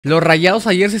Los Rayados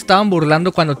ayer se estaban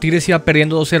burlando cuando Tigres iba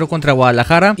perdiendo 2-0 contra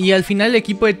Guadalajara, y al final el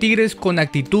equipo de Tigres, con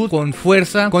actitud, con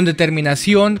fuerza, con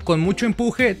determinación, con mucho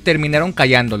empuje, terminaron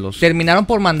callándolos. Terminaron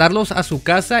por mandarlos a su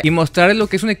casa y mostrarles lo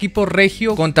que es un equipo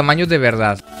regio con tamaños de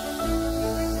verdad.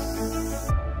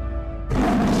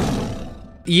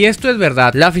 Y esto es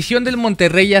verdad, la afición del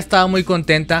Monterrey ya estaba muy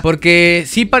contenta porque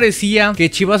sí parecía que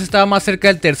Chivas estaba más cerca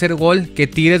del tercer gol que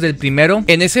Tigres del primero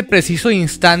en ese preciso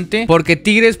instante, porque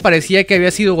Tigres parecía que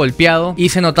había sido golpeado y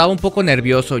se notaba un poco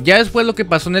nervioso. Ya después lo que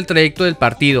pasó en el trayecto del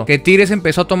partido, que Tigres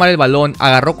empezó a tomar el balón,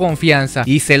 agarró confianza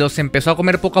y se los empezó a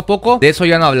comer poco a poco, de eso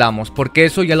ya no hablamos, porque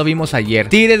eso ya lo vimos ayer.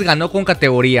 Tigres ganó con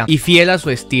categoría y fiel a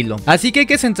su estilo. Así que hay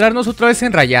que centrarnos otra vez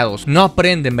en Rayados. No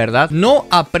aprenden, ¿verdad? No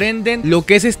aprenden lo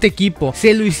que es este equipo.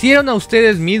 Se lo hicieron a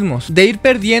ustedes mismos. De ir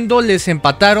perdiendo les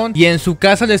empataron y en su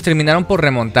casa les terminaron por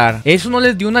remontar. ¿Eso no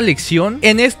les dio una lección?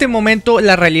 En este momento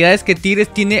la realidad es que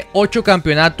Tigres tiene 8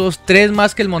 campeonatos, 3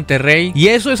 más que el Monterrey, y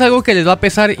eso es algo que les va a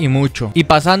pesar y mucho. Y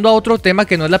pasando a otro tema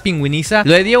que no es la pingüiniza,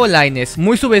 lo de Diego Lainez,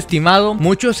 muy subestimado,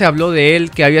 mucho se habló de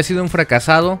él, que había sido un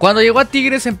fracasado. Cuando llegó a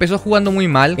Tigres empezó jugando muy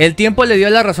mal, el tiempo le dio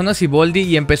la razón a Siboldi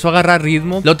y empezó a agarrar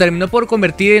ritmo, lo terminó por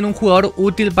convertir en un jugador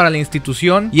útil para la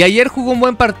institución, y ayer jugó un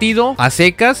buen partido a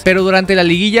secas, pero durante la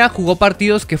liguilla jugó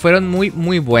partidos que fueron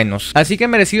muy buenos. Así que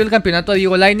merecido el campeonato a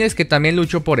Diego Lainez, que también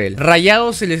luchó por él.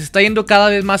 Rayados se les está yendo cada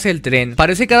vez más el tren.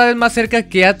 Parece cada vez más cerca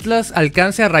que Atlas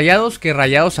alcance a Rayados que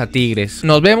Rayados a Tigres.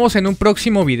 Nos vemos en un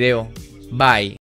próximo video. Bye.